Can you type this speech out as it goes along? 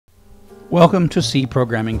Welcome to C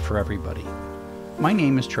Programming for Everybody. My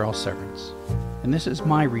name is Charles Severance, and this is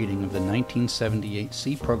my reading of the 1978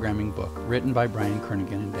 C programming book written by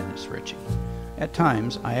Kernighan and Dennis Ritchie. At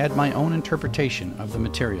times, I add my own interpretation of the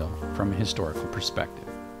material from a historical perspective.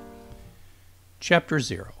 Chapter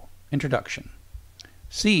 0, Introduction.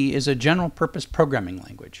 C is a general-purpose programming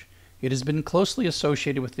language. It has been closely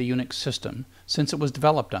associated with the Unix system since it was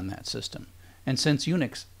developed on that system, and since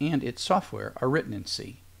Unix and its software are written in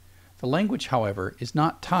C. The language, however, is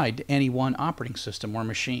not tied to any one operating system or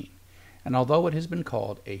machine, and although it has been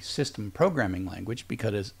called a system programming language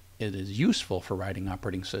because it is useful for writing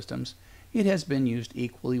operating systems, it has been used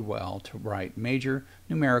equally well to write major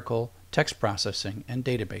numerical, text processing, and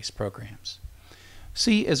database programs.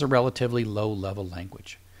 C is a relatively low-level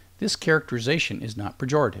language. This characterization is not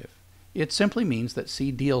pejorative. It simply means that C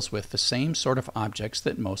deals with the same sort of objects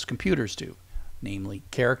that most computers do, namely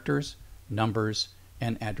characters, numbers,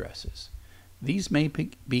 and addresses. These may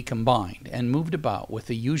be combined and moved about with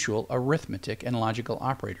the usual arithmetic and logical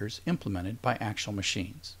operators implemented by actual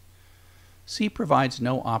machines. C provides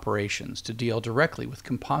no operations to deal directly with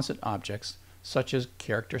composite objects such as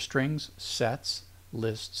character strings, sets,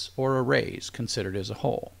 lists, or arrays considered as a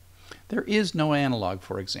whole. There is no analog,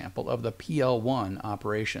 for example, of the PL1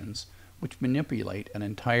 operations which manipulate an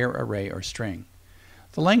entire array or string.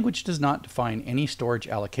 The language does not define any storage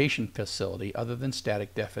allocation facility other than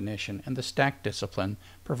static definition and the stack discipline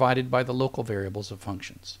provided by the local variables of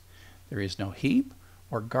functions. There is no heap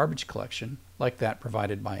or garbage collection like that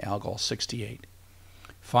provided by Algol 68.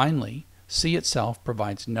 Finally, C itself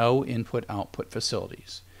provides no input-output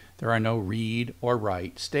facilities. There are no read or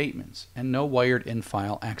write statements and no wired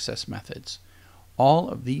in-file access methods. All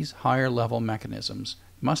of these higher-level mechanisms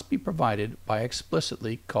must be provided by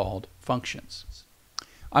explicitly called functions.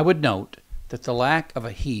 I would note that the lack of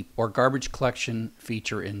a heap or garbage collection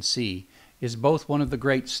feature in C is both one of the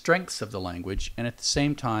great strengths of the language and at the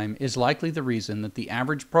same time is likely the reason that the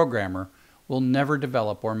average programmer will never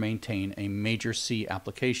develop or maintain a major C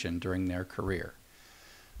application during their career.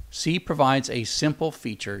 C provides a simple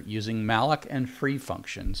feature using malloc and free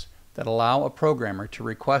functions that allow a programmer to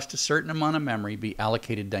request a certain amount of memory be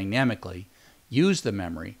allocated dynamically, use the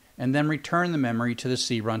memory, and then return the memory to the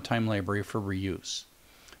C runtime library for reuse.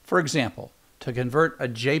 For example, to convert a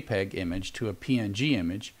JPEG image to a PNG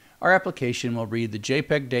image, our application will read the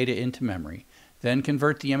JPEG data into memory, then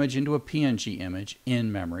convert the image into a PNG image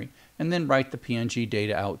in memory, and then write the PNG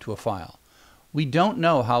data out to a file. We don't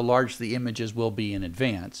know how large the images will be in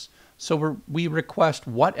advance, so we request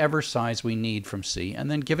whatever size we need from C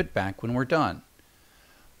and then give it back when we're done.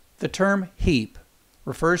 The term heap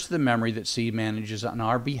refers to the memory that C manages on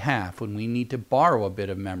our behalf when we need to borrow a bit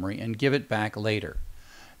of memory and give it back later.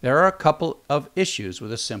 There are a couple of issues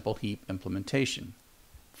with a simple heap implementation.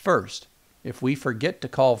 First, if we forget to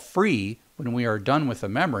call free when we are done with the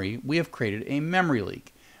memory, we have created a memory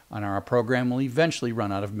leak, and our program will eventually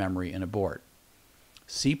run out of memory and abort.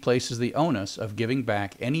 C places the onus of giving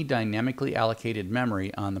back any dynamically allocated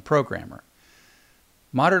memory on the programmer.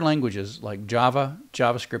 Modern languages like Java,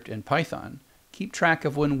 JavaScript, and Python keep track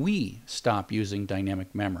of when we stop using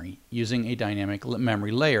dynamic memory, using a dynamic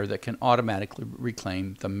memory layer that can automatically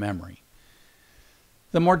reclaim the memory.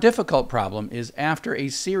 The more difficult problem is after a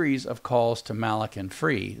series of calls to malloc and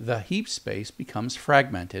free, the heap space becomes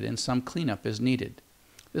fragmented and some cleanup is needed.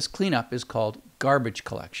 This cleanup is called garbage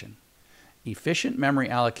collection. Efficient memory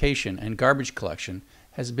allocation and garbage collection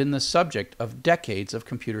has been the subject of decades of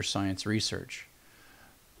computer science research.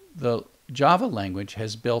 The Java language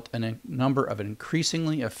has built a number of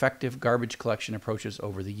increasingly effective garbage collection approaches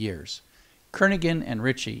over the years. Kernighan and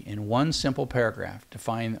Ritchie, in one simple paragraph,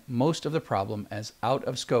 define most of the problem as out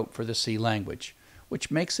of scope for the C language,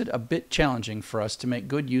 which makes it a bit challenging for us to make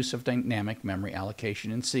good use of dynamic memory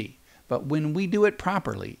allocation in C. But when we do it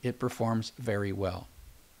properly, it performs very well.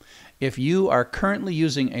 If you are currently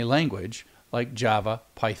using a language like Java,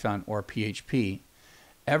 Python, or PHP,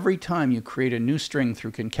 every time you create a new string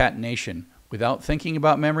through concatenation without thinking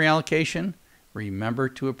about memory allocation, remember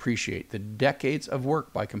to appreciate the decades of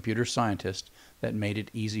work by computer scientists that made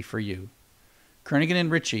it easy for you. Kernighan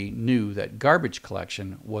and Ritchie knew that garbage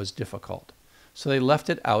collection was difficult, so they left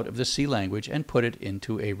it out of the C language and put it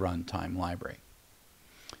into a runtime library.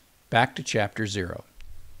 Back to Chapter 0.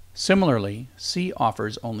 Similarly, C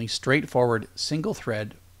offers only straightforward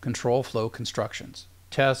single-thread control flow constructions,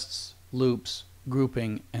 tests, loops,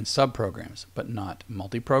 grouping, and subprograms, but not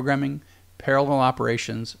multiprogramming, parallel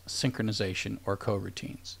operations, synchronization, or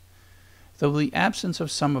coroutines. Though the absence of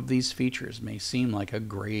some of these features may seem like a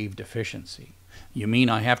grave deficiency. You mean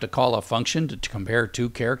I have to call a function to compare two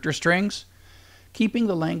character strings? Keeping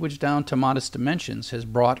the language down to modest dimensions has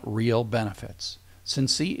brought real benefits.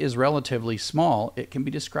 Since C is relatively small, it can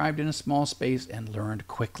be described in a small space and learned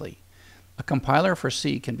quickly. A compiler for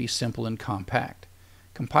C can be simple and compact.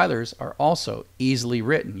 Compilers are also easily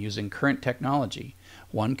written using current technology.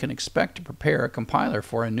 One can expect to prepare a compiler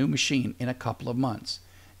for a new machine in a couple of months,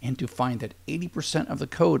 and to find that 80% of the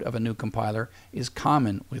code of a new compiler is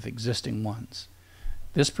common with existing ones.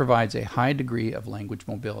 This provides a high degree of language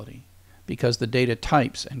mobility. Because the data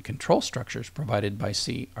types and control structures provided by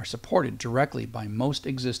C are supported directly by most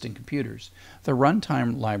existing computers, the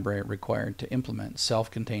runtime library required to implement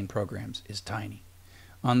self-contained programs is tiny.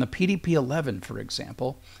 On the PDP-11, for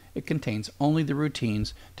example, it contains only the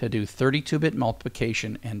routines to do 32-bit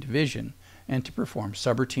multiplication and division and to perform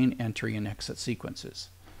subroutine entry and exit sequences.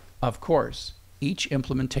 Of course, each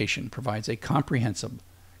implementation provides a comprehensive,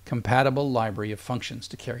 compatible library of functions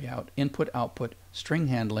to carry out input-output, string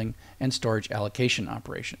handling, and storage allocation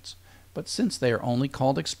operations. But since they are only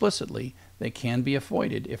called explicitly, they can be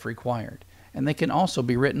avoided if required, and they can also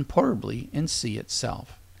be written portably in C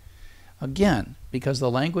itself. Again, because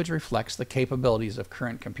the language reflects the capabilities of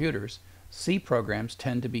current computers, C programs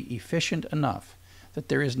tend to be efficient enough that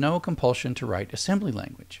there is no compulsion to write assembly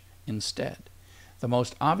language. Instead, the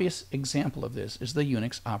most obvious example of this is the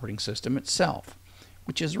Unix operating system itself,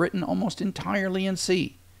 which is written almost entirely in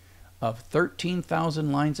C. Of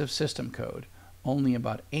 13,000 lines of system code, only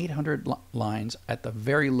about 800 lines at the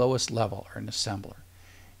very lowest level are in assembler.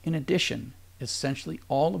 In addition, essentially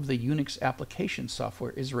all of the Unix application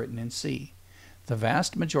software is written in C. The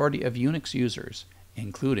vast majority of Unix users,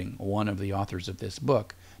 including one of the authors of this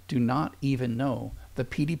book, do not even know the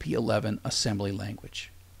PDP-11 assembly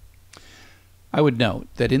language. I would note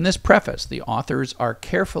that in this preface, the authors are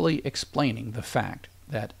carefully explaining the fact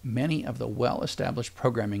that many of the well-established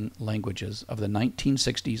programming languages of the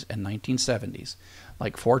 1960s and 1970s,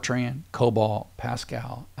 like FORTRAN, COBOL,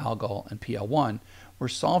 Pascal, Algol, and PL1, were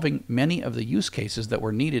solving many of the use cases that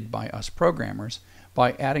were needed by us programmers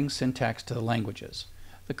by adding syntax to the languages.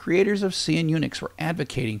 The creators of C and Unix were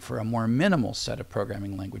advocating for a more minimal set of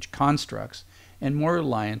programming language constructs and more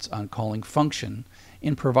reliance on calling function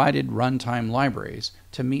in provided runtime libraries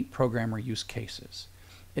to meet programmer use cases.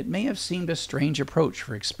 It may have seemed a strange approach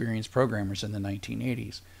for experienced programmers in the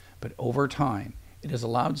 1980s, but over time it has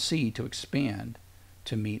allowed C to expand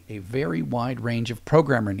to meet a very wide range of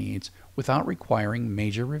programmer needs without requiring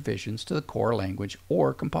major revisions to the core language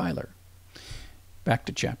or compiler. Back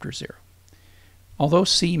to Chapter 0. Although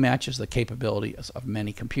C matches the capabilities of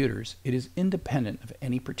many computers, it is independent of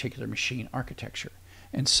any particular machine architecture,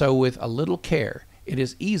 and so with a little care, it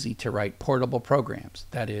is easy to write portable programs,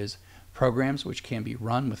 that is, programs which can be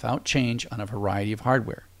run without change on a variety of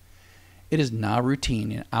hardware. It is now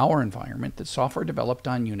routine in our environment that software developed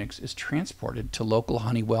on Unix is transported to local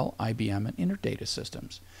Honeywell, IBM, and Interdata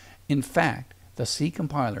systems. In fact, the C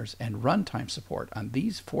compilers and runtime support on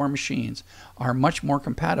these 4 machines are much more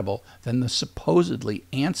compatible than the supposedly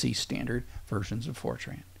ANSI standard versions of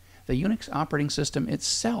FORTRAN. The Unix operating system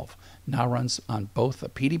itself now runs on both the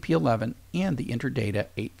PDP-11 and the Interdata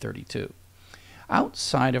 832.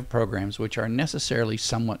 Outside of programs which are necessarily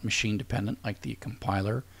somewhat machine-dependent, like the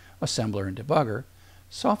compiler, assembler, and debugger,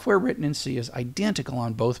 software written in C is identical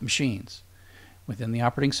on both machines. Within the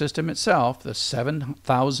operating system itself, the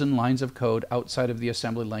 7,000 lines of code outside of the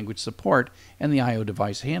assembly language support and the I/O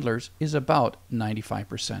device handlers is about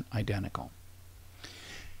 95% identical.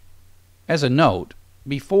 As a note,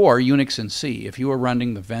 before Unix and C, if you were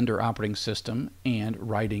running the vendor operating system and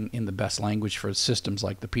writing in the best language for systems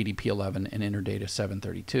like the PDP-11 and Interdata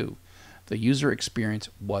 732, the user experience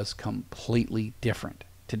was completely different.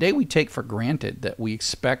 Today we take for granted that we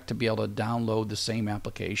expect to be able to download the same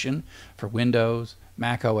application for Windows,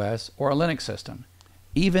 Mac OS, or a Linux system.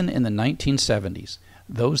 Even in the 1970s,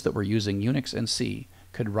 those that were using Unix and C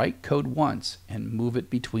could write code once and move it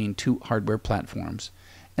between 2 hardware platforms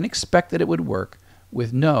and expect that it would work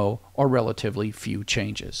with no or relatively few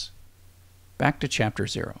changes. Back to Chapter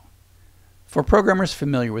 0. For programmers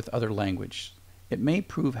familiar with other languages, it may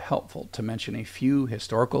prove helpful to mention a few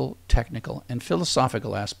historical, technical, and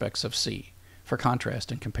philosophical aspects of C for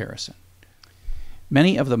contrast and comparison.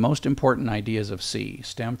 Many of the most important ideas of C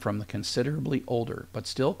stem from the considerably older but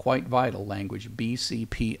still quite vital language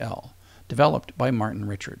BCPL, developed by Martin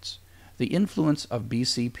Richards. The influence of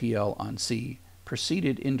BCPL on C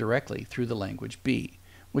proceeded indirectly through the language B,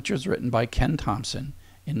 which was written by Ken Thompson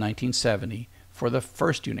in 1970 for the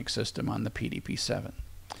first Unix system on the PDP-7.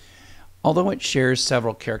 Although it shares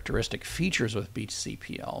several characteristic features with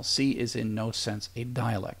BCPL, C is in no sense a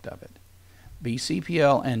dialect of it.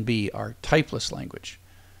 BCPL and B are typeless language.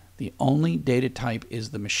 The only data type is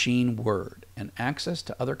the machine word, and access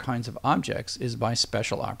to other kinds of objects is by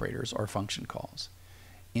special operators or function calls.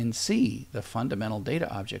 In C, the fundamental data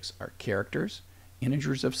objects are characters,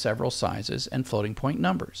 integers of several sizes, and floating point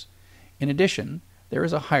numbers. In addition, there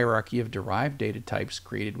is a hierarchy of derived data types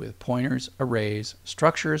created with pointers, arrays,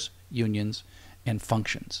 structures, unions, and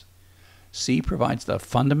functions. C provides the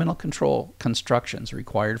fundamental control constructions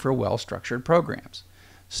required for well-structured programs: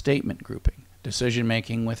 statement grouping, decision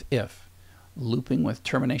making with if, looping with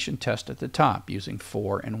termination test at the top using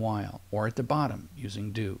for and while, or at the bottom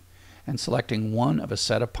using do, and selecting one of a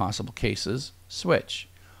set of possible cases, switch.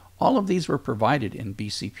 All of these were provided in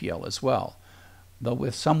BCPL as well, though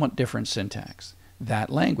with somewhat different syntax.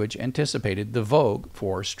 That language anticipated the vogue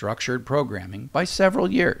for structured programming by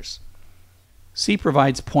several years. C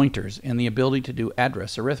provides pointers and the ability to do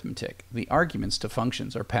address arithmetic. The arguments to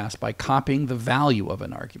functions are passed by copying the value of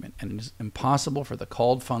an argument, and it is impossible for the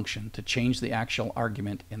called function to change the actual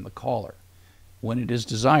argument in the caller. When it is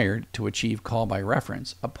desired to achieve call by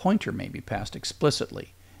reference, a pointer may be passed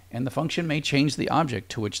explicitly, and the function may change the object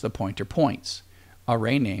to which the pointer points.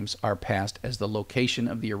 Array names are passed as the location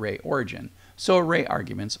of the array origin, so array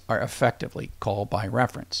arguments are effectively call by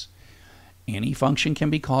reference. Any function can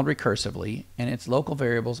be called recursively, and its local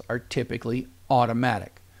variables are typically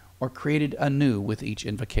automatic, or created anew with each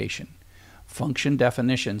invocation. Function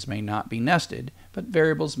definitions may not be nested, but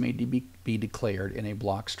variables may be declared in a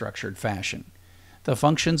block-structured fashion. The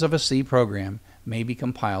functions of a C program may be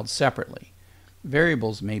compiled separately.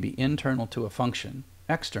 Variables may be internal to a function,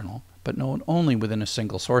 external, but known only within a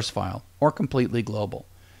single source file, or completely global.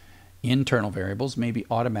 Internal variables may be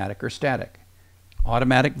automatic or static.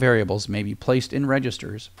 Automatic variables may be placed in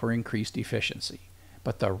registers for increased efficiency,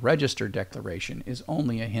 but the register declaration is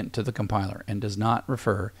only a hint to the compiler and does not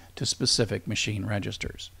refer to specific machine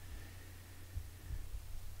registers.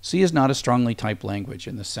 C is not a strongly typed language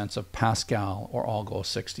in the sense of Pascal or Algol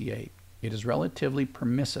 68. It is relatively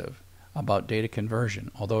permissive about data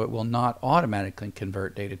conversion, although it will not automatically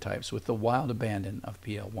convert data types with the wild abandon of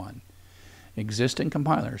PL1. Existing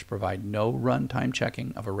compilers provide no runtime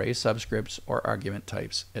checking of array subscripts or argument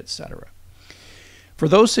types, etc. For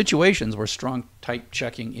those situations where strong type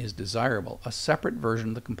checking is desirable, a separate version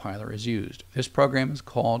of the compiler is used. This program is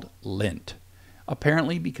called lint,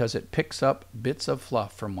 apparently because it picks up bits of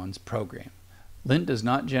fluff from one's program. Lint does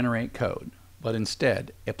not generate code, but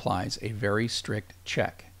instead applies a very strict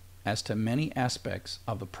check as to many aspects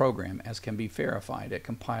of the program as can be verified at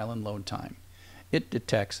compile and load time. It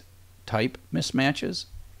detects type mismatches,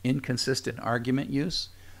 inconsistent argument use,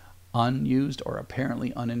 unused or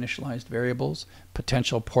apparently uninitialized variables,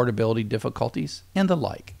 potential portability difficulties, and the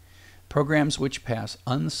like. Programs which pass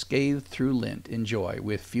unscathed through lint enjoy,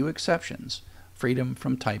 with few exceptions, freedom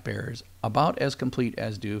from type errors about as complete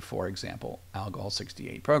as do, for example, Algol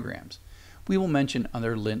 68 programs. We will mention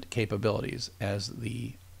other lint capabilities as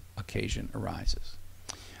the occasion arises.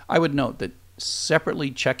 I would note that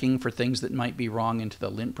separately checking for things that might be wrong into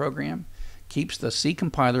the lint program keeps the C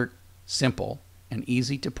compiler simple and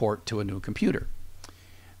easy to port to a new computer.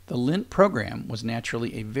 The lint program was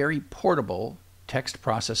naturally a very portable text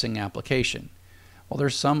processing application. While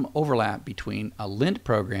there's some overlap between a lint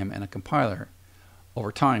program and a compiler,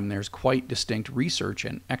 over time there's quite distinct research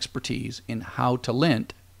and expertise in how to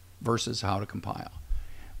lint versus how to compile.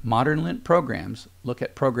 Modern lint programs look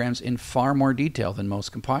at programs in far more detail than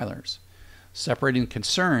most compilers. Separating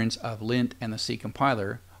concerns of lint and the C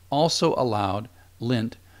compiler also allowed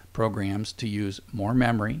lint programs to use more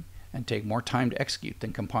memory and take more time to execute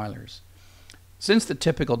than compilers. Since the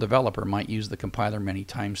typical developer might use the compiler many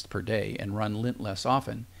times per day and run lint less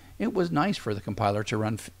often, it was nice for the compiler to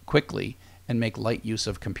run quickly and make light use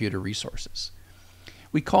of computer resources.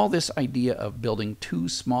 We call this idea of building two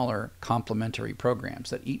smaller complementary programs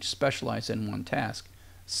that each specialize in one task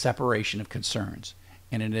separation of concerns,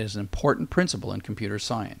 and it is an important principle in computer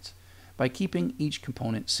science. By keeping each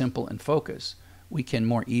component simple and focused, we can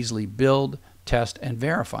more easily build, test, and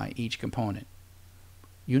verify each component.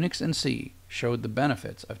 Unix and C showed the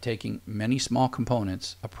benefits of taking many small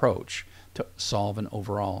components approach to solve an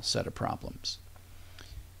overall set of problems.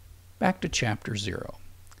 Back to Chapter 0.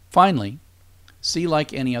 Finally, C,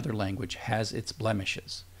 like any other language, has its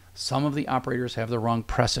blemishes. Some of the operators have the wrong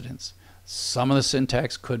precedence. Some of the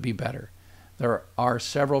syntax could be better. There are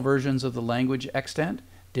several versions of the language extant,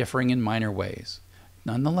 differing in minor ways.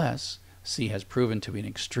 Nonetheless, C has proven to be an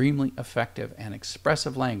extremely effective and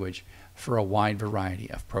expressive language for a wide variety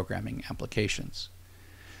of programming applications.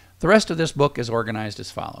 The rest of this book is organized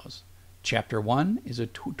as follows. Chapter 1 is a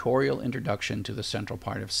tutorial introduction to the central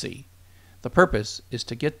part of C. The purpose is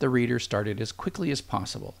to get the reader started as quickly as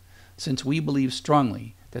possible, since we believe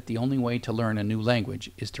strongly that the only way to learn a new language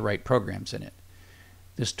is to write programs in it.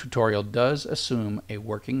 This tutorial does assume a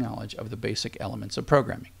working knowledge of the basic elements of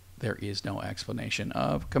programming. There is no explanation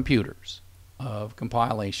of computers, of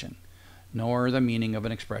compilation, nor the meaning of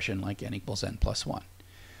an expression like n equals n plus 1.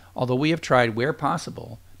 Although we have tried where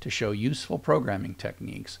possible to show useful programming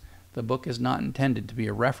techniques, the book is not intended to be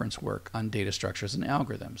a reference work on data structures and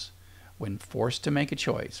algorithms. When forced to make a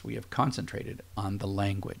choice, we have concentrated on the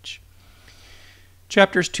language.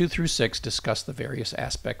 Chapters 2 through 6 discuss the various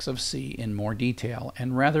aspects of C in more detail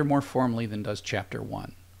and rather more formally than does Chapter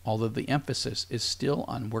 1, although the emphasis is still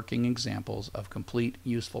on working examples of complete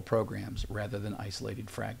useful programs rather than isolated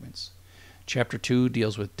fragments. Chapter 2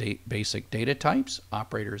 deals with basic data types,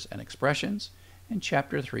 operators, and expressions, and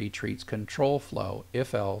Chapter 3 treats control flow,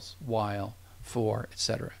 if-else, while, for,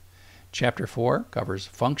 etc. Chapter 4 covers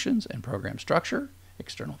functions and program structure,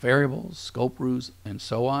 external variables, scope rules, and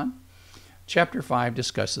so on. Chapter 5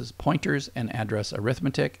 discusses pointers and address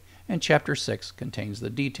arithmetic, and Chapter 6 contains the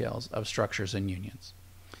details of structures and unions.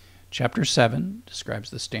 Chapter 7 describes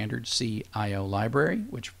the standard C I/O library,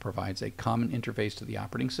 which provides a common interface to the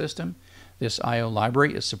operating system. This I/O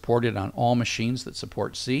library is supported on all machines that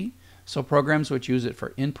support C, so programs which use it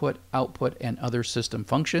for input, output, and other system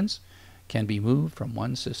functions can be moved from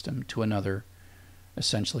one system to another,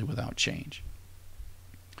 essentially without change.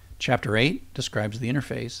 Chapter 8 describes the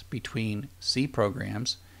interface between C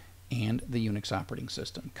programs and the Unix operating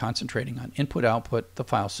system, concentrating on input-output, the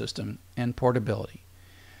file system, and portability.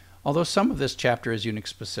 Although some of this chapter is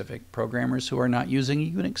Unix-specific, programmers who are not using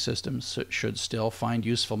a Unix system should still find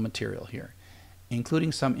useful material here,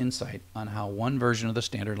 including some insight on how one version of the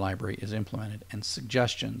standard library is implemented and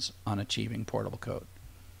suggestions on achieving portable code.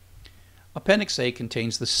 Appendix A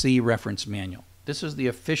contains the C reference manual. This is the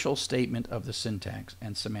official statement of the syntax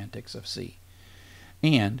and semantics of C,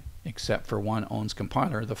 and, except for one owns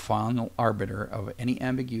compiler, the final arbiter of any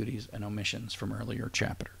ambiguities and omissions from earlier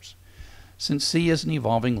chapters. Since C is an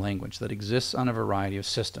evolving language that exists on a variety of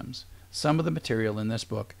systems, some of the material in this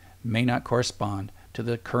book may not correspond to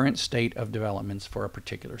the current state of developments for a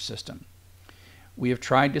particular system. We have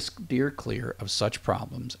tried to steer clear of such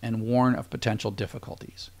problems and warn of potential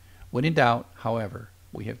difficulties. When in doubt, however,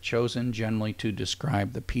 we have chosen generally to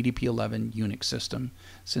describe the PDP-11 Unix system,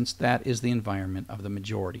 since that is the environment of the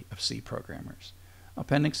majority of C programmers.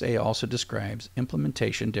 Appendix A also describes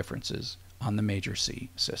implementation differences on the major C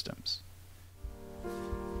systems.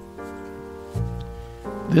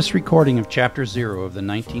 This recording of Chapter 0 of the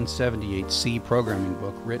 1978 C programming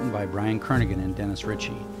book written by Brian Kernighan and Dennis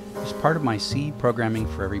Ritchie is part of my C Programming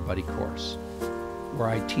for Everybody course, where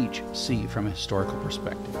I teach C from a historical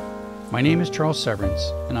perspective. My name is Charles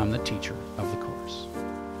Severance, and I'm the teacher of